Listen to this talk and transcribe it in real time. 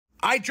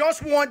I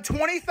just won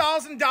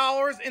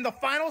 $20,000 in the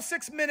final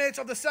 6 minutes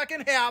of the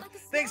second half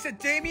thanks to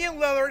Damian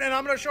Lillard, and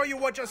I'm going to show you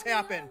what just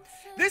happened.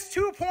 This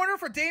two-pointer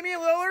for Damian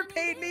Lillard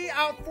paid me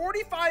out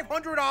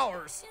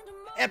 $4,500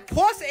 at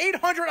plus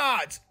 800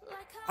 odds.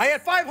 I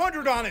had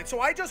 500 on it,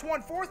 so I just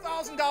won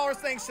 $4,000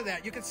 thanks to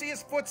that. You can see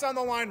his foot's on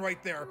the line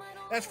right there.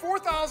 That's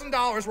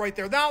 $4,000 right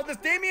there. Now, this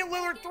Damian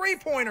Lillard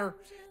three-pointer,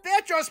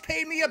 that just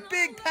paid me a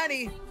big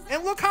penny,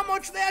 and look how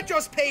much that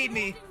just paid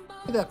me.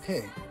 What did that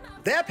pay?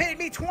 That paid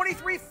me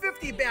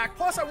 $2,350 back,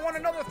 plus I won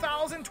another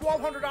 $1,000,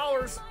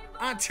 $1,200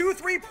 on 2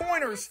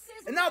 3-pointers.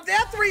 And now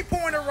that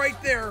three-pointer right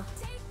there,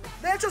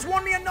 that just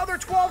won me another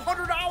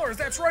 $1,200.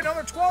 That's right,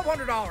 another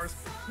 $1,200.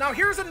 Now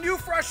here's a new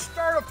fresh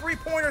start of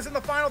 3-pointers in the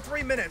final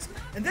 3 minutes.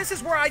 And this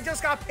is where I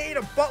just got paid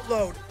a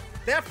buttload.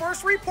 That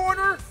first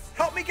 3-pointer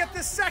helped me get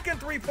this second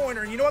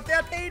 3-pointer. And you know what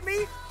that paid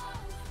me?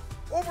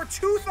 Over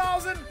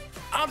 $2,000.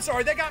 I'm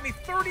sorry, that got me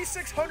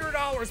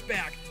 $3,600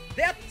 back.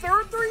 That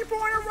third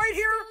 3-pointer right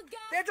here,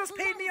 that just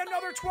paid me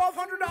another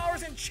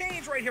 $1,200 in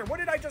change right here. What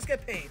did I just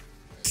get paid?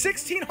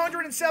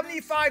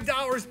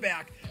 $1,675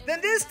 back.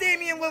 Then this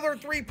Damian Lillard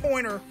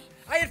 3-pointer,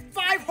 I had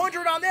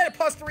 500 on that at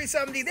plus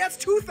 370.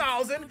 That's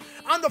 $2,000.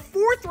 On the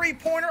fourth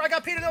 3-pointer, I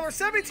got paid another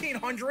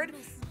 $1,700.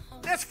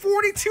 That's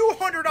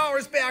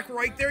 $4,200 back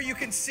right there, you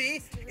can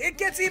see. It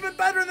gets even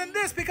better than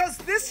this because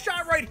this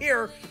shot right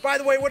here, by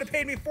the way, would have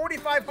paid me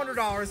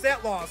 $4,500,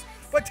 that loss.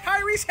 But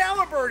Tyrese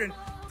Halliburton,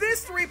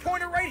 this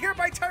 3-pointer right here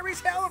by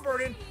Tyrese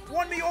Halliburton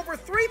won me over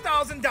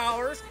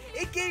 $3,000.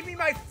 It gave me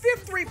my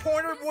fifth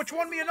 3-pointer, which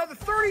won me another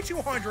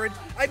 $3,200.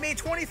 I made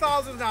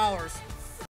 $20,000.